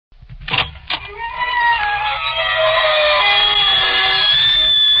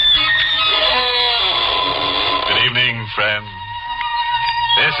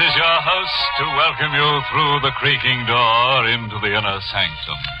is your host to welcome you through the creaking door into the inner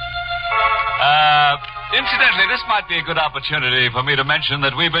sanctum. Incidentally, this might be a good opportunity for me to mention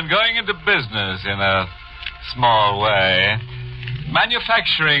that we've been going into business in a small way,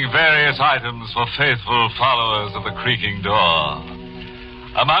 manufacturing various items for faithful followers of the creaking door.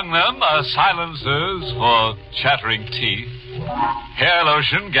 Among them are silencers for chattering teeth, hair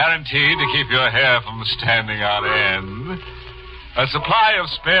lotion guaranteed to keep your hair from standing on end, a supply of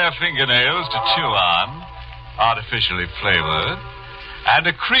spare fingernails to chew on, artificially flavored, and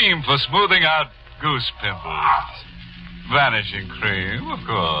a cream for smoothing out goose pimples. Vanishing cream, of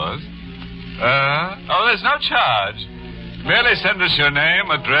course. There's no charge. Merely send us your name,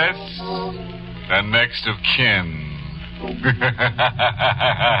 address, and next of kin.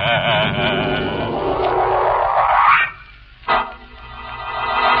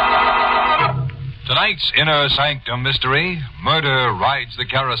 Tonight's Inner Sanctum mystery, Murder Rides the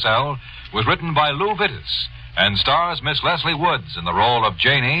Carousel, was written by Lou Vittis and stars Miss Leslie Woods in the role of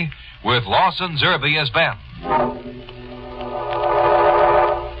Janie, with Lawson Zerby as Ben.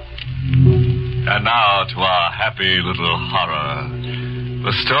 And now to our happy little horror.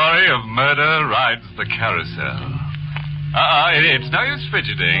 The story of Murder Rides the Carousel. It's no use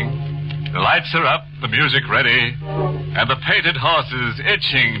fidgeting. The lights are up, the music ready, and the painted horses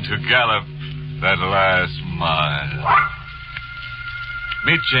itching to gallop that last mile.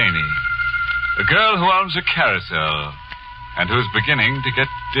 Meet Janie, the girl who owns a carousel and who's beginning to get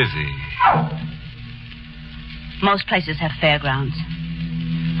dizzy. Most places have fairgrounds.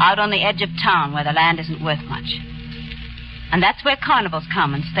 Out on the edge of town where the land isn't worth much. And that's where carnivals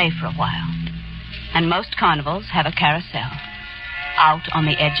come and stay for a while. And most carnivals have a carousel out on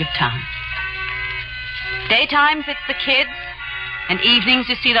the edge of town. Daytimes it's the kids, and evenings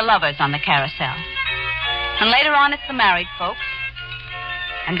you see the lovers on the carousel. And later on it's the married folks.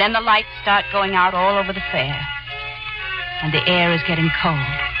 And then the lights start going out all over the fair. And the air is getting cold.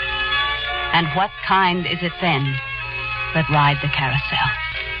 And what kind is it then that ride the carousel?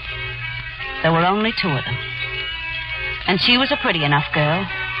 There were only two of them. And she was a pretty enough girl,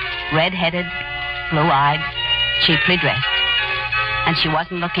 red-headed, blue-eyed, cheaply dressed. And she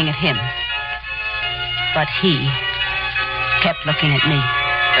wasn't looking at him. But he kept looking at me.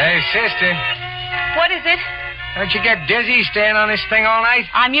 Hey, sister. What is it? Don't you get dizzy staying on this thing all night?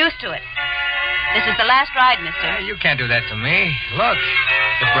 I'm used to it. This is the last ride, mister. You can't do that to me. Look,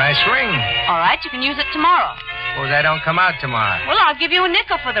 the brass ring. All right, you can use it tomorrow. Suppose I don't come out tomorrow. Well, I'll give you a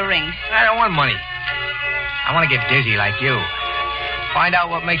nickel for the ring. I don't want money. I want to get dizzy like you. Find out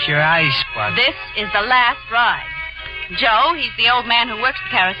what makes your eyes squint. This is the last ride. Joe, he's the old man who works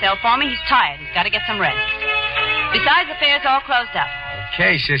the carousel for me. He's tired. He's got to get some rest. Besides, the fair's all closed up.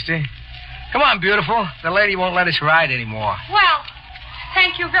 Okay, sister. Come on, beautiful. The lady won't let us ride anymore. Well,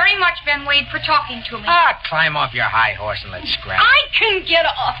 thank you very much, Ben Wade, for talking to me. Climb off your high horse and let's scrap. I can get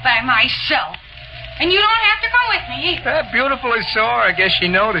off by myself. And you don't have to come with me. Beautiful is sore. I guess she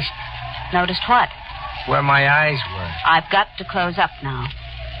noticed. Noticed what? Where my eyes were. I've got to close up now.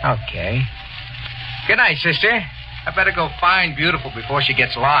 Okay. Good night, sister. I better go find Beautiful before she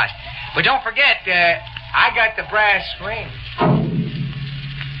gets lost. But don't forget, I got the brass ring.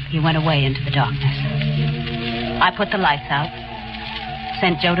 He went away into the darkness. I put the lights out,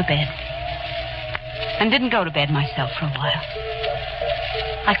 sent Joe to bed, and didn't go to bed myself for a while.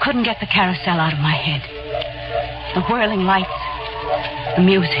 I couldn't get the carousel out of my head. The whirling lights, the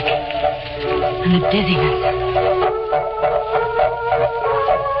music, and the dizziness.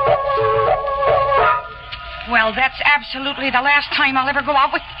 Well, that's absolutely the last time I'll ever go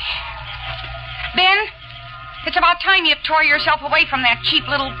out with... Ben, it's about time you tore yourself away from that cheap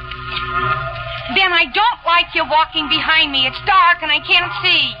little... Ben, I don't like you walking behind me. It's dark and I can't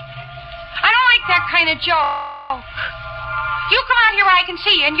see. I don't like that kind of joke. You come out here where I can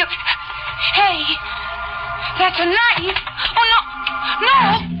see you and you... Hey, that's a knife. Oh, no.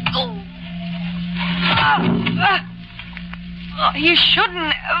 No. You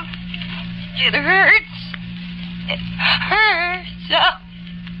shouldn't have. It hurts. It hurts.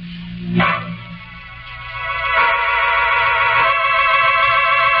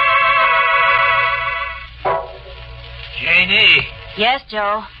 Janie. Yes,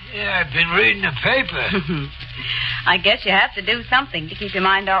 Joe? Yeah, I've been reading the paper. I guess you have to do something to keep your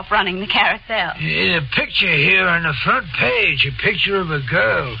mind off running the carousel. There's a picture here on the front page, a picture of a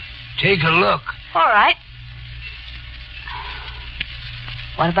girl. Take a look. All right.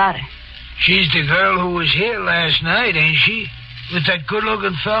 What about her? She's the girl who was here last night, ain't she? With that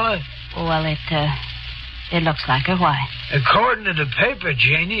good-looking fella? Well, it looks like her. Why? According to the paper,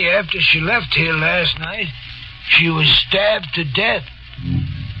 Janie, after she left here last night, she was stabbed to death.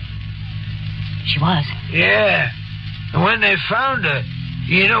 She was. Yeah. And when they found her,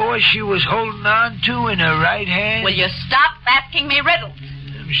 you know what she was holding on to in her right hand? Will you stop asking me riddles?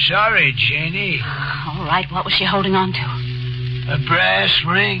 I'm sorry, Janie. All right, what was she holding on to? A brass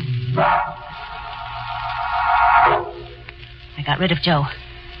ring. I got rid of Joe.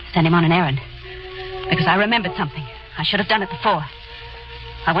 Sent him on an errand. Because I remembered something. I should have done it before.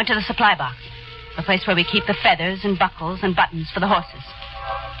 I went to the supply box. The place where we keep the feathers and buckles and buttons for the horses.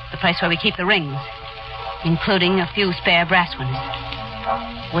 The place where we keep the rings, including a few spare brass ones.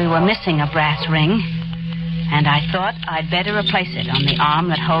 We were missing a brass ring, and I thought I'd better replace it on the arm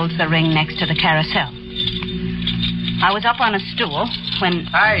that holds the ring next to the carousel. I was up on a stool when...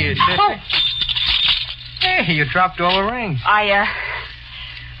 Hiya, sister. Oh. Hey, you dropped all the rings. I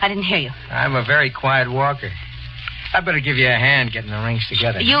didn't hear you. I'm a very quiet walker. I better give you a hand getting the rings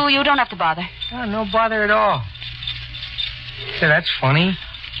together. You don't have to bother. Oh, no bother at all. Say, that's funny.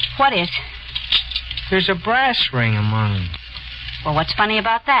 What is? There's a brass ring among them. Well, what's funny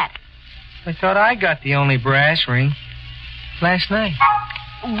about that? I thought I got the only brass ring last night.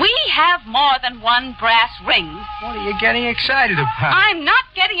 We have more than one brass ring. What are you getting excited about? I'm not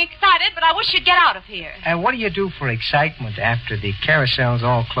getting excited, but I wish you'd get out of here. And what do you do for excitement after the carousel's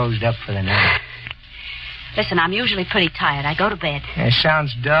all closed up for the night? Listen, I'm usually pretty tired. I go to bed. It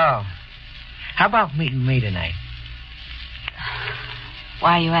sounds dull. How about meeting me tonight?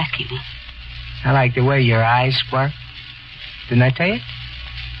 Why are you asking me? I like the way your eyes spark. Didn't I tell you?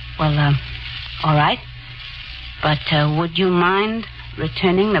 Well, all right. But would you mind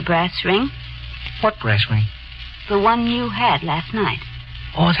returning the brass ring? What brass ring? The one you had last night.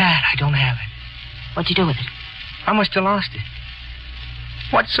 Oh, that. I don't have it. What'd you do with it? I must have lost it.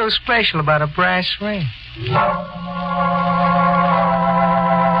 What's so special about a brass ring?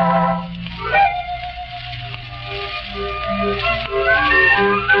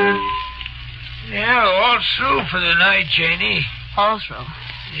 Yeah, all through for the night, Janie. All through.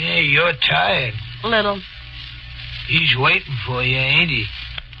 Yeah, you're tired. Little. He's waiting for you, ain't he?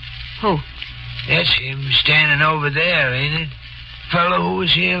 Who? That's him standing over there, ain't it? Fellow who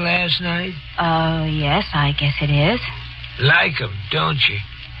was here last night? Yes, I guess it is. Like him, don't you?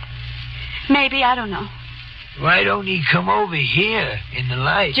 Maybe, I don't know. Why don't he come over here in the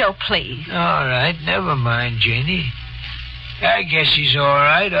light? Joe, please. All right, never mind, Janie. I guess he's all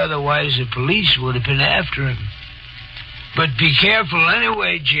right, otherwise the police would have been after him. But be careful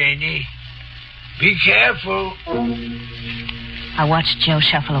anyway, Janie. Be careful. I watched Joe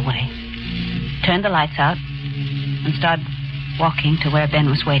shuffle away, turned the lights out, and started walking to where Ben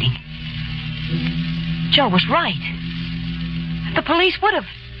was waiting. Joe was right. The police would have.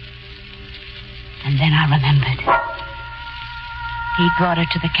 And then I remembered. He brought her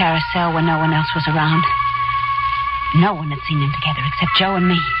to the carousel when no one else was around. No one had seen them together except Joe and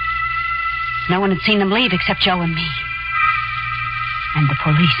me. No one had seen them leave except Joe and me. And the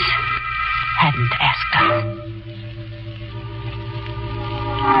police hadn't asked us.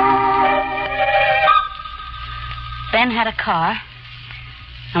 Ben had a car,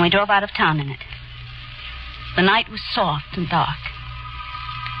 and we drove out of town in it. The night was soft and dark.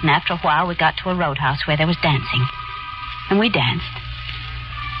 And after a while, we got to a roadhouse where there was dancing. And we danced.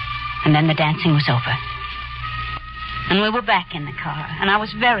 And then the dancing was over. And we were back in the car, and I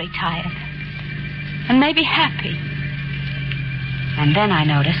was very tired. And maybe happy. And then I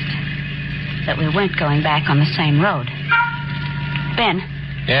noticed that we weren't going back on the same road. Ben.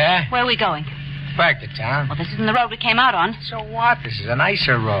 Yeah? Where are we going? Back to town. Well, this isn't the road we came out on. So what? This is a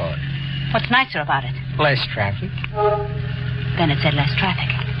nicer road. What's nicer about it? Less traffic. Ben had said less traffic.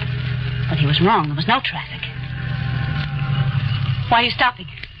 But he was wrong. There was no traffic. Why are you stopping?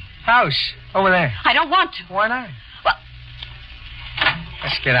 House. Over there. I don't want to. Why not? Well,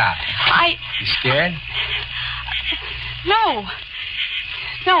 let's get out. You scared? No.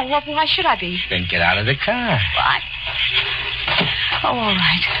 No, why should I be? Then get out of the car. What? Oh, all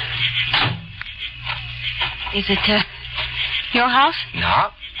right. Is it, your house?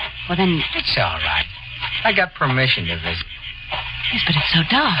 No. Well, then... It's all right. I got permission to visit. Yes, but it's so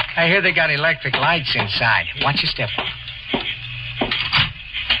dark. I hear they got electric lights inside. Watch your step.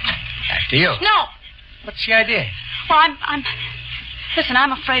 After you. No. What's the idea? Well, I'm... Listen,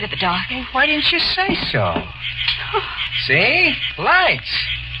 I'm afraid of the dark. Well, why didn't you say so? See? Lights.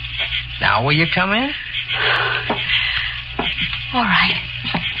 Now will you come in? All right.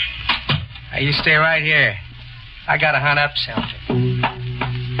 Now, you stay right here. I gotta hunt up something.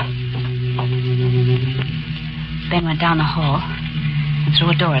 Ben went down the hall and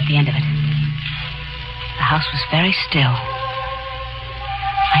through a door at the end of it. The house was very still.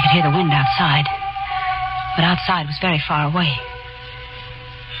 I could hear the wind outside, but outside was very far away.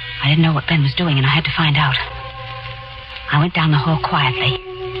 I didn't know what Ben was doing, and I had to find out. I went down the hall quietly.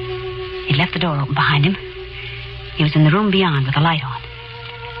 He'd left the door open behind him. He was in the room beyond with the light on.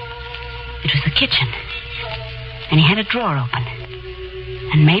 It was the kitchen. And he had a drawer open.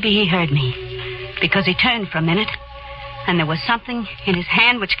 And maybe he heard me, because he turned for a minute, and there was something in his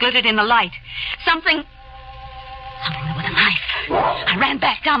hand which glittered in the light. Something that was a knife. I ran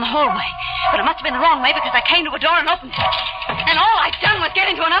back down the hallway, but it must have been the wrong way because I came to a door and opened it. And all I'd done was get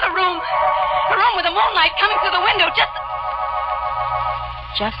into another room. A room with the moonlight coming through the window.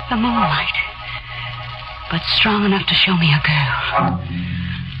 Just the moonlight. But strong enough to show me a girl.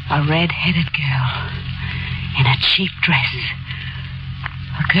 A red-headed girl. In a cheap dress.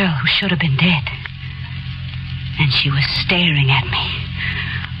 A girl who should have been dead. And she was staring at me.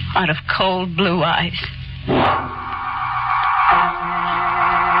 Out of cold blue eyes.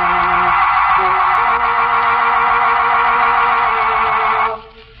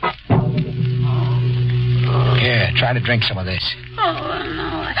 Here, try to drink some of this. Oh,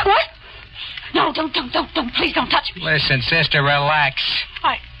 no. What? No, don't. Please don't touch me. Listen, sister, relax.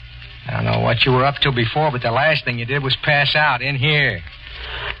 I don't know what you were up to before, but the last thing you did was pass out in here.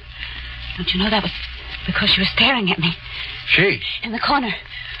 Don't you know that was because she was staring at me? She? In the corner.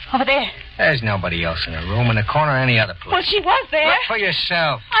 Over there. There's nobody else in the room, in the corner, or any other place. Well, she was there. Look for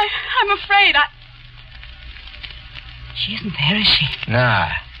yourself. I'm afraid. She isn't there, is she? Nah.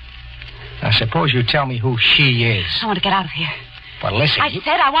 Now, suppose you tell me who she is. I want to get out of here. But listen, I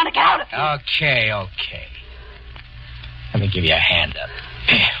said I want to get out of here. Okay. Let me give you a hand up.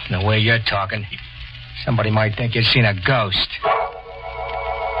 The way you're talking, somebody might think you've seen a ghost.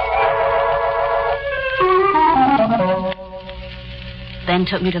 Ben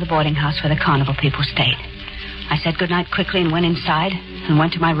took me to the boarding house where the carnival people stayed. I said goodnight quickly and went inside and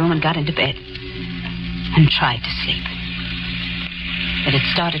went to my room and got into bed and tried to sleep. It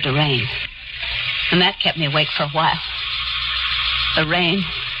had started to rain, and that kept me awake for a while. The rain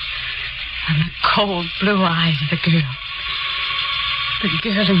and the cold blue eyes of the girl. The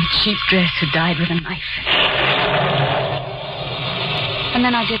girl in the cheap dress who died with a knife. And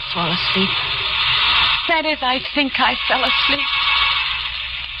then I did fall asleep. That is, I think I fell asleep.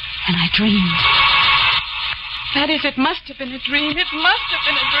 And I dreamed. That is, it must have been a dream. It must have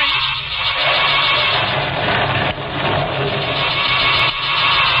been a dream.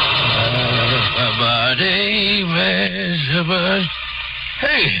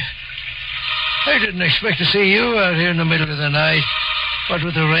 Hey, I didn't expect to see you out here in the middle of the night. What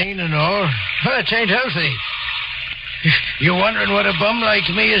with the rain and all. It ain't healthy. You wondering what a bum like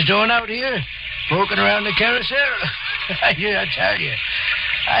me is doing out here? Poking around the carousel? I tell you.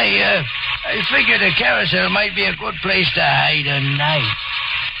 I figured a carousel might be a good place to hide a knife.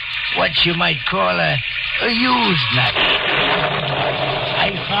 What you might call a used knife.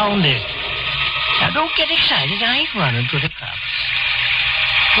 I found it. Now, don't get excited. I ain't running to the cops.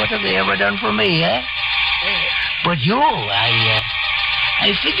 What have they ever done for me, eh? But you,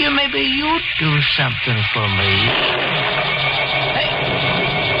 I figure maybe you'd do something for me. Hey,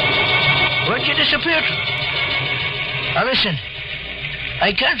 where'd you disappear to? Now, listen.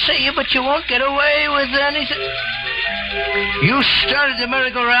 I can't say you, but you won't get away with anything. You started the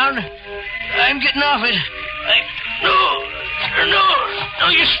merry-go-round. I'm getting off it. No,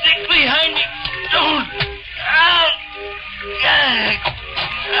 you stick behind me. Don't.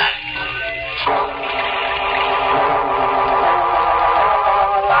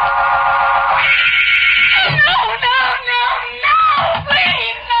 No,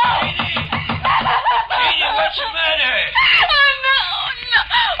 please, no. Jeannie, what's the matter? No.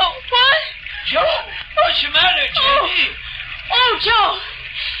 What? Joe, what's the matter, Jeannie? Oh, Joe.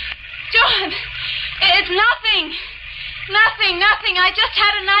 John, it's nothing. Nothing. I just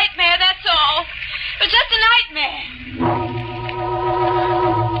had a nightmare, that's all. It was just a nightmare.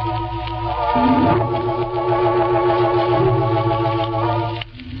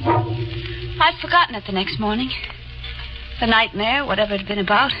 I'd forgotten it the next morning. The nightmare, whatever it had been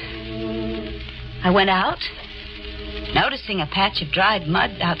about. I went out, noticing a patch of dried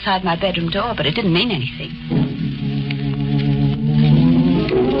mud outside my bedroom door, but it didn't mean anything.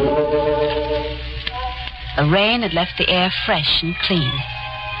 The rain had left the air fresh and clean.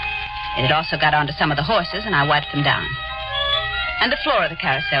 It had also got onto some of the horses, and I wiped them down. And the floor of the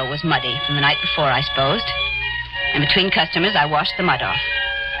carousel was muddy from the night before, I supposed. And between customers, I washed the mud off.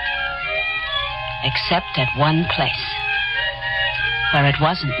 Except at one place, where it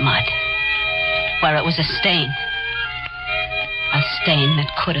wasn't mud, where it was a stain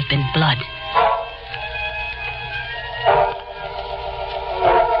that could have been blood.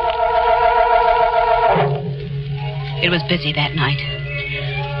 It was busy that night.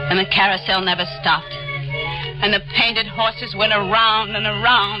 And the carousel never stopped. And the painted horses went around and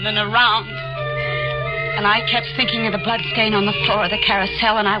around and around. And I kept thinking of the blood stain on the floor of the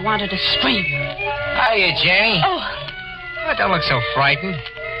carousel, and I wanted to scream. Hiya, Jenny. Oh, Don't look so frightened.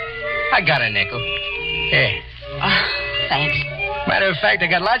 I got a nickel. Here. thanks. Matter of fact, I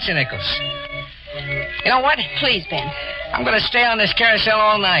got lots of nickels. You know what? Please, Ben. I'm going to stay on this carousel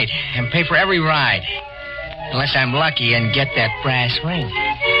all night and pay for every ride. Unless I'm lucky and get that brass ring.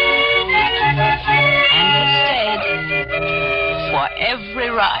 And he stayed for every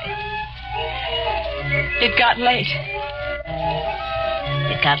ride. It got late.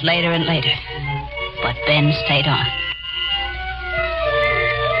 It got later and later. But Ben stayed on.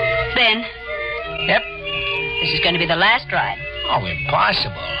 Ben. Yep. This is going to be the last ride. Oh,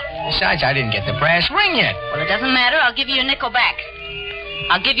 impossible. Besides, I didn't get the brass ring yet. Well, it doesn't matter. I'll give you your nickel back.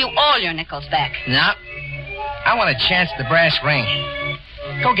 I'll give you all your nickels back. No. I want a chance at the brass ring.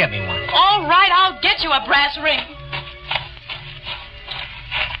 Go get me one. All right, I'll get you a brass ring.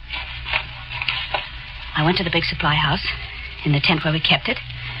 I went to the big supply house in the tent where we kept it,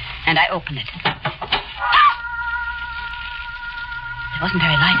 and I opened it. It wasn't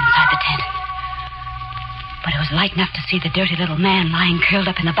very light inside the tent, but it was light enough to see the dirty little man lying curled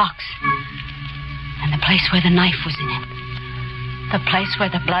up in the box, and the place where the knife was in it, the place where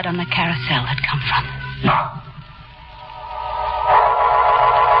the blood on the carousel had come from.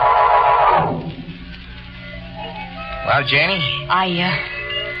 Well, Janie?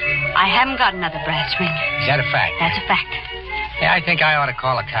 I haven't got another brass ring. Is that a fact? That's a fact. Yeah, I think I ought to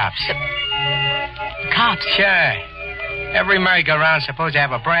call the cops. The cops? Sure. Every merry-go-round's supposed to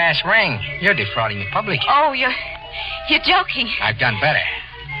have a brass ring. You're defrauding the public. Oh, you're joking. I've done better.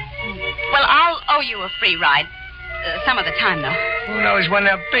 Well, I'll owe you a free ride. Some of the time, though. Who knows when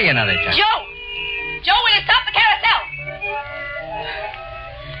there'll be another time? Joe! Joe, will you stop the carousel?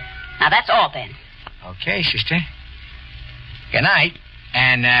 Now, that's all, Ben. Okay, sister. Good night.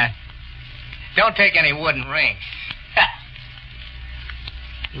 And, don't take any wooden rings.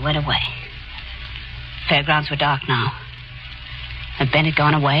 He went away. Fairgrounds were dark now. And Ben had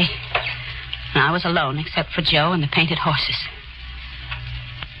gone away. And I was alone, except for Joe and the painted horses.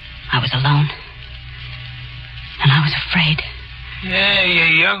 I was alone. And I was afraid. Yeah, you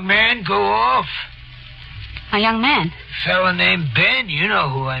young man, go off. A young man. Fella named Ben, you know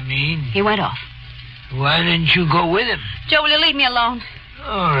who I mean. He went off. Why didn't you go with him? Joe, will you leave me alone?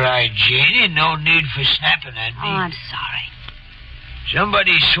 All right, Janie, no need for snapping at me. Oh, I'm sorry.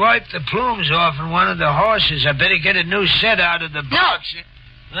 Somebody swiped the plumes off in one of the horses. I better get a new set out of the box.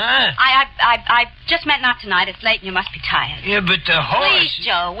 No. Huh? I just meant not tonight. It's late and you must be tired. Yeah, but the horse... Please,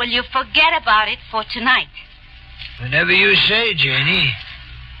 Joe, will you forget about it for tonight? Whenever you say, Janie.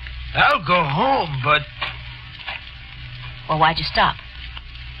 I'll go home, but... Well, why'd you stop?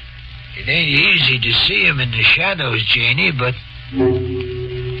 It ain't easy to see him in the shadows, Janie, but...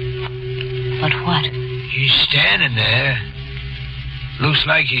 But what? He's standing there. Looks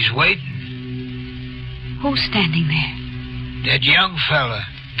like he's waiting. Who's standing there? That young fella,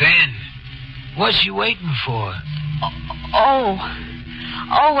 Ben. What's he waiting for? Oh,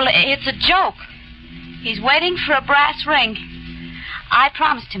 well, it's a joke. He's waiting for a brass ring. I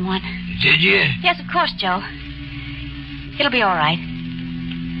promised him one. Did you? Yes, of course, Joe. It'll be all right.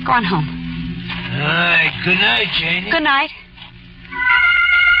 Go on home. All right. Good night, Janie. Good night.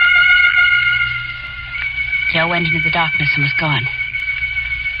 Joe went into the darkness and was gone.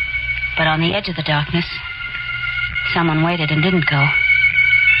 But on the edge of the darkness, someone waited and didn't go.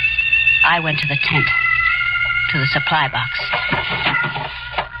 I went to the tent, to the supply box.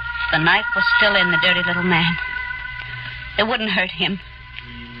 The knife was still in the dirty little man. It wouldn't hurt him.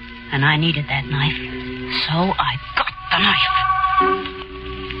 And I needed that knife. So I got the knife.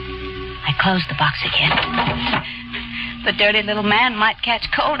 I closed the box again. The dirty little man might catch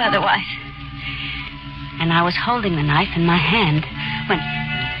cold otherwise. And I was holding the knife in my hand when...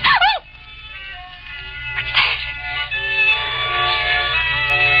 What's that?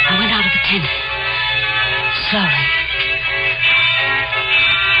 I went out of the tent. Slowly.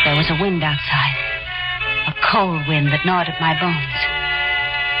 There was a wind outside. A cold wind that gnawed at my bones.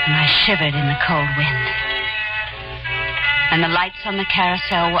 And I shivered in the cold wind. And the lights on the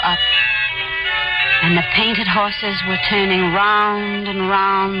carousel were up. And the painted horses were turning round and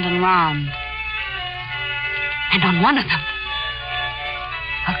round and round. And on one of them,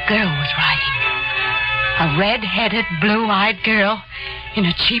 a girl was riding. A red-headed, blue-eyed girl in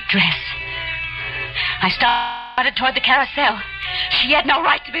a cheap dress. I started toward the carousel. She had no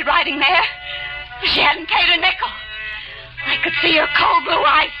right to be riding there. She hadn't paid a nickel. I could see her cold blue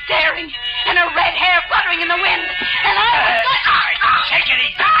eyes staring and her red hair fluttering in the wind. And I was... Take it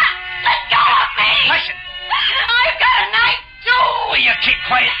easy. Let go of me! Listen. I've got a knife, too! Will you keep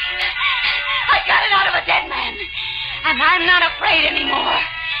quiet? I got it out of a dead man. And I'm not afraid anymore.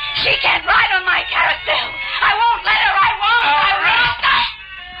 She can't ride on my carousel. I won't let her. I won't. All I right. won't.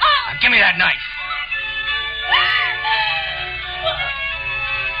 Now, give me that knife.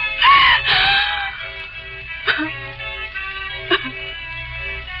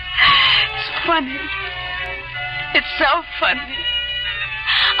 It's funny. It's so funny.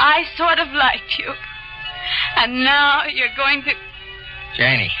 I sort of liked you. And now you're going to...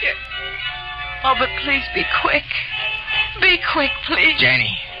 Janie. Oh, but please be quick. Be quick, please.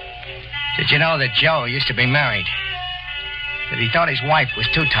 Janie, did you know that Joe used to be married? That he thought his wife was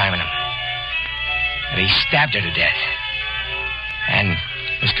two-timing him? That he stabbed her to death? And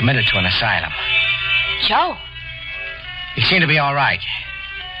was committed to an asylum? Joe. He seemed to be all right.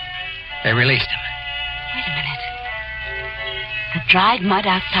 They released him. Wait a minute. The dried mud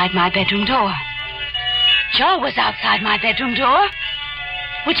outside my bedroom door. Joe was outside my bedroom door.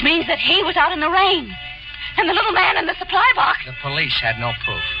 Which means that he was out in the rain. And the little man in the supply box. The police had no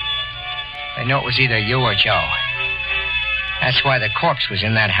proof. They knew it was either you or Joe. That's why the corpse was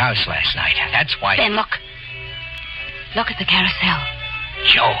in that house last night. That's why... Ben, look. Look at the carousel.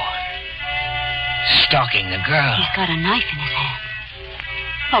 Joe. Stalking the girl. He's got a knife in his hand.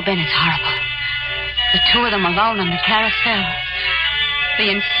 Oh, Ben, it's horrible. The two of them alone on the carousel. The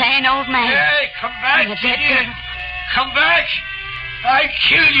insane old man. Hey, come back, And the dead Junior. girl. Come back. I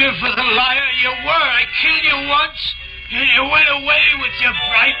killed you for the liar you were. I killed you once. And you went away with your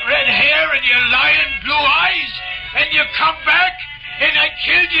bright red hair and your lion blue eyes. And you come back, and I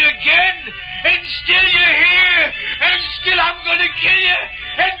killed you again. And still you're here. And still I'm going to kill you.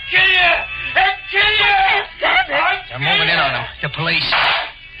 And kill you. And kill you. They're moving in on him. The police.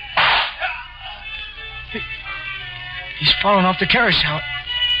 He's falling off the carousel.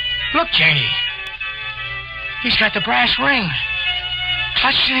 Look, Janie. He's got the brass ring.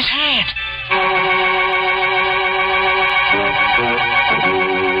 Clutched in his hand.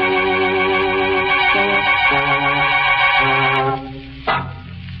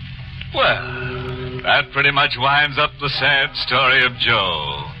 Well, that pretty much winds up the sad story of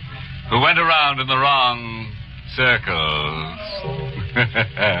Joe, who went around in the wrong circles.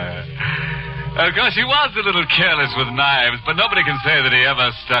 Of course, he was a little careless with knives, but nobody can say that he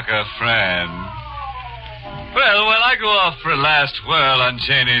ever stuck a friend. Well, while I go off for a last whirl on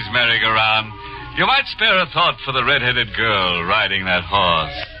Janie's merry-go-round, you might spare a thought for the red-headed girl riding that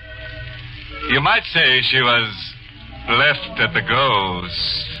horse. You might say she was left at the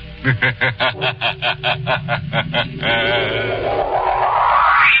ghost.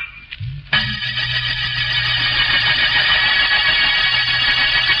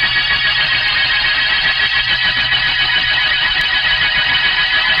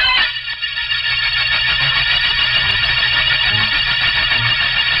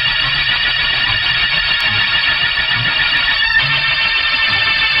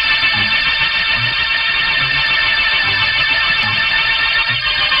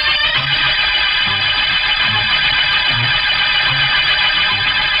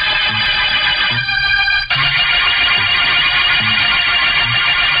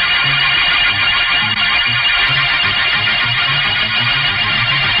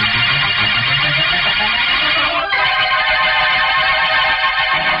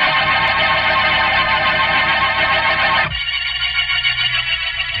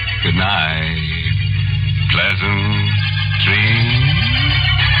 Good night. Pleasant dreams.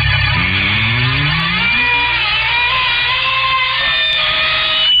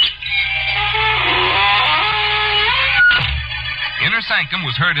 Inner Sanctum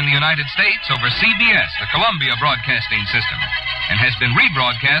was heard in the United States over CBS, the Columbia Broadcasting System, and has been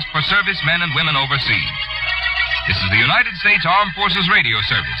rebroadcast for servicemen and women overseas. This is the United States Armed Forces Radio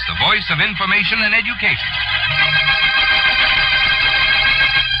Service, the voice of information and education.